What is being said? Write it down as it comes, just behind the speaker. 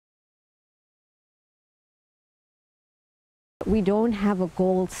We don't have a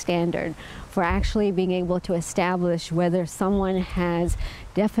gold standard for actually being able to establish whether someone has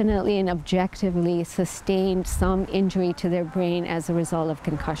definitely and objectively sustained some injury to their brain as a result of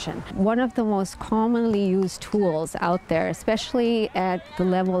concussion. One of the most commonly used tools out there, especially at the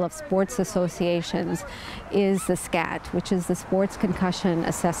level of sports associations, is the SCAT, which is the Sports Concussion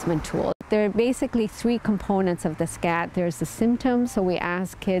Assessment Tool. There are basically three components of the SCAT. There's the symptoms, so we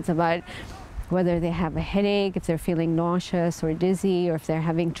ask kids about whether they have a headache, if they're feeling nauseous or dizzy, or if they're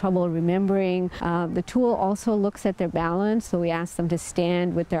having trouble remembering. The tool also looks at their balance, so we ask them to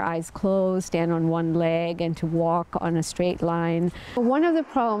stand with their eyes closed, stand on one leg, and to walk on a straight line. One of the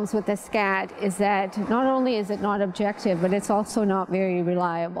problems with the SCAT is that not only is it not objective, but it's also not very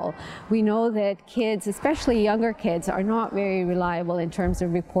reliable. We know that kids, especially younger kids, are not very reliable in terms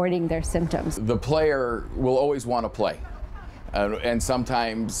of reporting their symptoms. The player will always want to play, and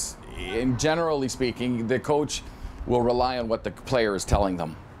sometimes, and generally speaking, the coach will rely on what the player is telling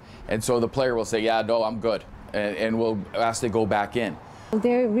them. And so the player will say, yeah, no, I'm good, and we'll ask to go back in.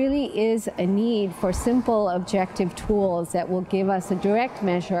 There really is a need for simple objective tools that will give us a direct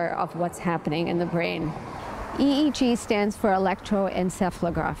measure of what's happening in the brain. EEG stands for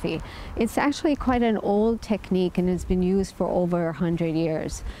electroencephalography. It's actually quite an old technique and has been used for over 100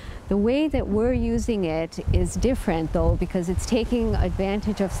 years. The way that we're using it is different, though, because it's taking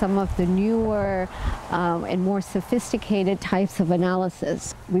advantage of some of the newer and more sophisticated types of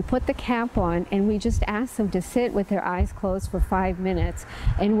analysis. We put the cap on and we just ask them to sit with their eyes closed for 5 minutes,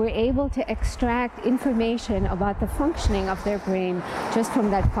 and we're able to extract information about the functioning of their brain just from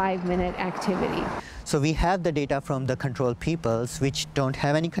that 5-minute activity. So we have the data from the control peoples which don't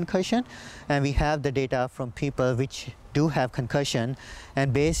have any concussion, and we have the data from people which do have concussion,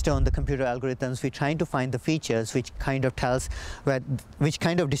 and based on the computer algorithms, we're trying to find the features which kind of tells which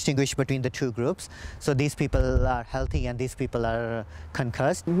kind of distinguish between the two groups. So these people are healthy and these people are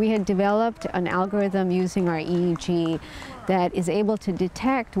concussed. We had developed an algorithm using our EEG that is able to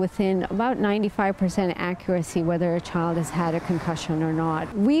detect within about 95% accuracy whether a child has had a concussion or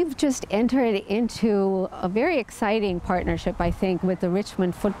not. We've just entered into a very exciting partnership, I think, with the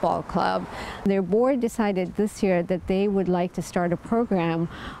Richmond Football Club. Their board decided this year that they would like to start a program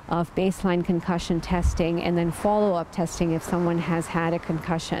of baseline concussion testing and then follow-up testing if someone has had a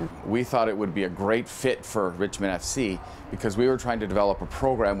concussion. We thought it would be a great fit for Richmond FC because we were trying to develop a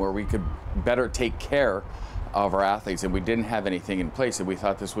program where we could better take care of our athletes, and we didn't have anything in place, and we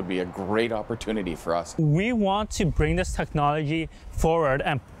thought this would be a great opportunity for us. We want to bring this technology forward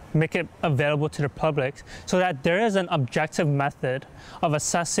and make it available to the public so that there is an objective method of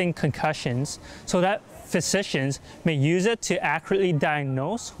assessing concussions so that physicians may use it to accurately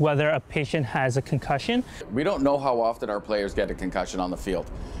diagnose whether a patient has a concussion. We don't know how often our players get a concussion on the field.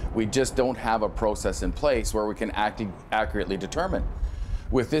 We just don't have a process in place where we can accurately determine.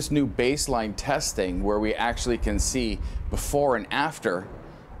 With this new baseline testing, where we actually can see before and after,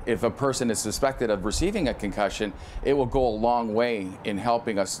 if a person is suspected of receiving a concussion, it will go a long way in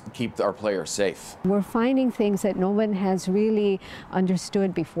helping us keep our players safe. We're finding things that no one has really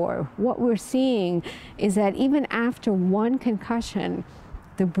understood before. What we're seeing is that even after one concussion,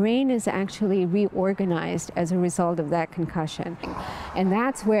 the brain is actually reorganized as a result of that concussion. And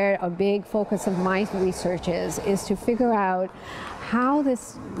that's where a big focus of my research is to figure out how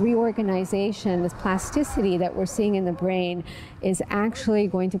this reorganization, this plasticity that we're seeing in the brain is actually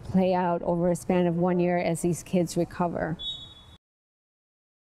going to play out over a span of 1 year as these kids recover.